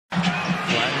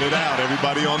Flatten it out.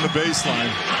 Everybody on the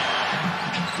baseline.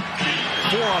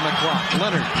 4 on the clock.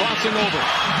 Leonard crossing over.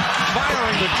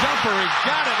 Firing the jumper. He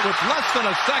got it with less than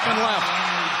a second left.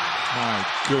 My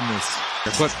goodness.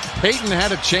 But Payton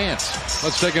had a chance.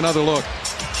 Let's take another look.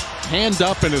 Hand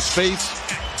up in his face.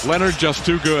 Leonard just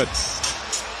too good.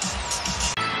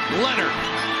 Leonard.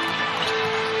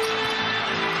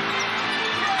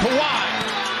 Kawhi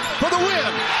for the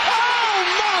win. Oh,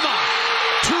 mama!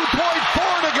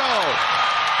 2.4 to go.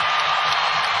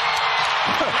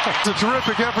 It's a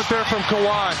terrific effort there from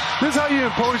Kawhi. This is how you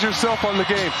impose yourself on the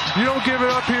game. You don't give it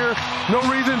up here. No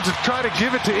reason to try to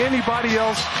give it to anybody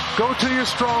else. Go to your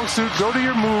strong suit. Go to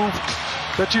your move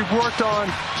that you've worked on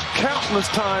countless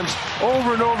times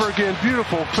over and over again.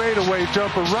 Beautiful fadeaway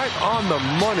jumper right on the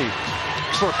money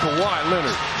for Kawhi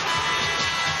Leonard.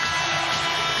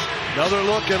 Another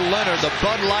look at Leonard, the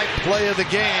Bud Light play of the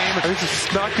game. It's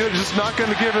just not good. Just not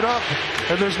going to give it up.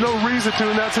 And there's no reason to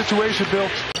in that situation, Bill.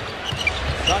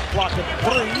 Shot clock at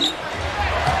 3.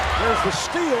 There's the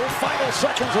steal. Final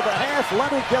seconds of the half.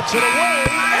 Leonard gets it away.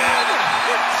 And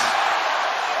it's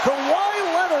Kawhi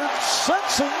Leonard,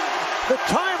 sensing the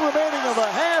time remaining of the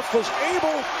half, was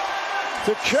able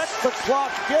to check the clock,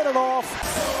 get it off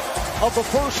of the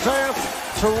first half.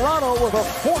 Toronto with a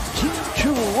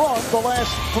 14-2 run the last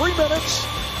 3 minutes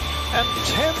and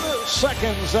 10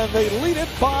 seconds, and they lead it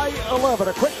by 11.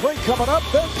 A quick break coming up,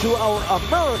 then to our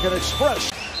American Express.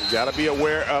 Got to be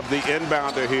aware of the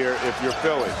inbounder here if you're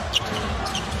Philly.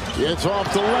 It's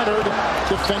off to Leonard,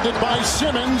 defended by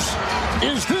Simmons.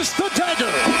 Is this the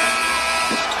dagger?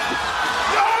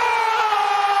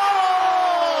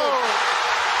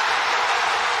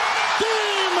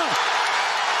 Game!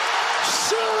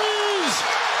 Series!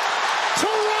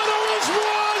 Toronto has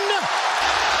won!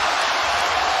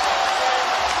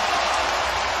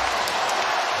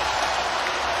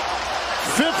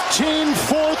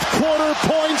 Fourth-quarter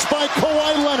points by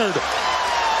Kawhi Leonard.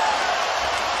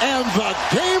 And the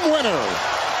game winner,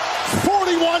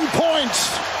 41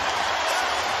 points.